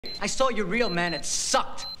I saw your reel, man. It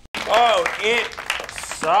sucked. Oh, it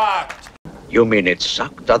sucked. You mean it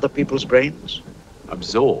sucked other people's brains?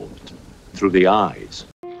 Absorbed through the eyes.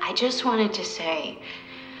 I just wanted to say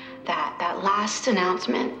that last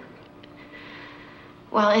announcement,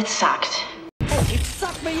 well, it sucked. It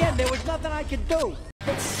sucked me in. There was nothing I could do.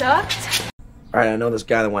 It sucked? All right, I know this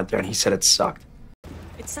guy that went there and he said it sucked.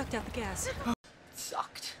 It sucked out the gas. It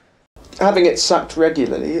sucked. Having it sucked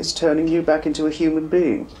regularly is turning you back into a human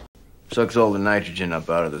being. Sucks all the nitrogen up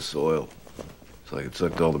out of the soil. It's like it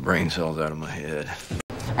sucked all the brain cells out of my head.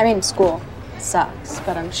 I mean, school sucks,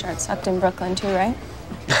 but I'm sure it sucked in Brooklyn too, right?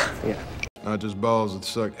 Yeah. Not just balls, it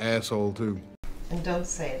sucked asshole too. And don't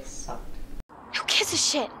say it sucked. Who gives a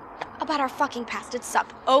shit about our fucking past? It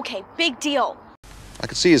sucked. Okay, big deal. I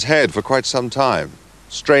could see his head for quite some time,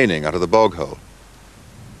 straining out of the bog hole.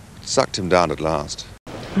 It sucked him down at last.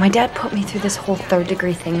 My dad put me through this whole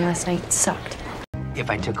third-degree thing last night. It sucked. If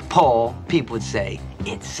I took a poll, people would say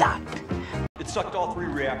it sucked. It sucked all 3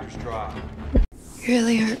 reactors dry. You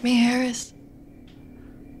really hurt me, Harris.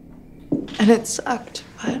 And it sucked,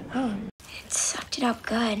 but It sucked it up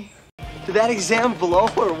good. Did that exam blow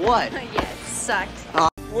or what? yeah, it sucked.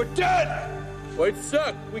 We're dead! Well, it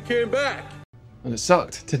sucked. We came back. And it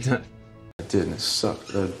sucked, didn't it? It did, and it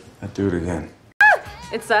sucked. I'd do it again.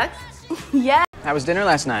 It sucked? Yeah. How was dinner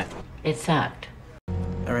last night? It sucked.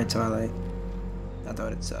 All right, Twilight. I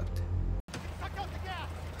thought it sucked.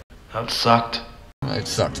 That sucked. It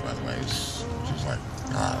sucked, by the way. It's just like,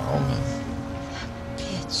 oh man.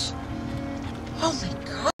 Bitch. Oh my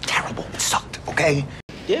God. Terrible. It sucked, okay?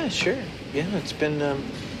 Yeah, sure. Yeah, it's been,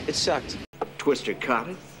 it sucked. Twister caught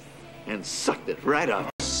it and sucked it right up.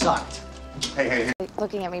 Sucked. Hey.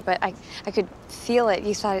 Looking at me, but I could feel it.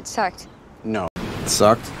 You thought it sucked. No. It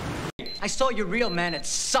sucked? I saw your reel, man. It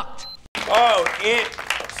sucked. Oh, it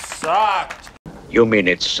sucked. You mean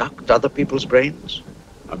it sucked other people's brains?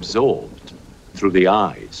 Absorbed through the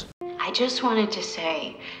eyes. I just wanted to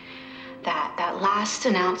say that last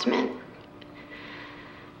announcement,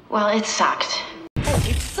 well, it sucked.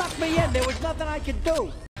 It sucked me in. There was nothing I could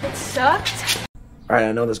do. It sucked? All right,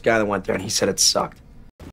 I know this guy that went there and he said it sucked.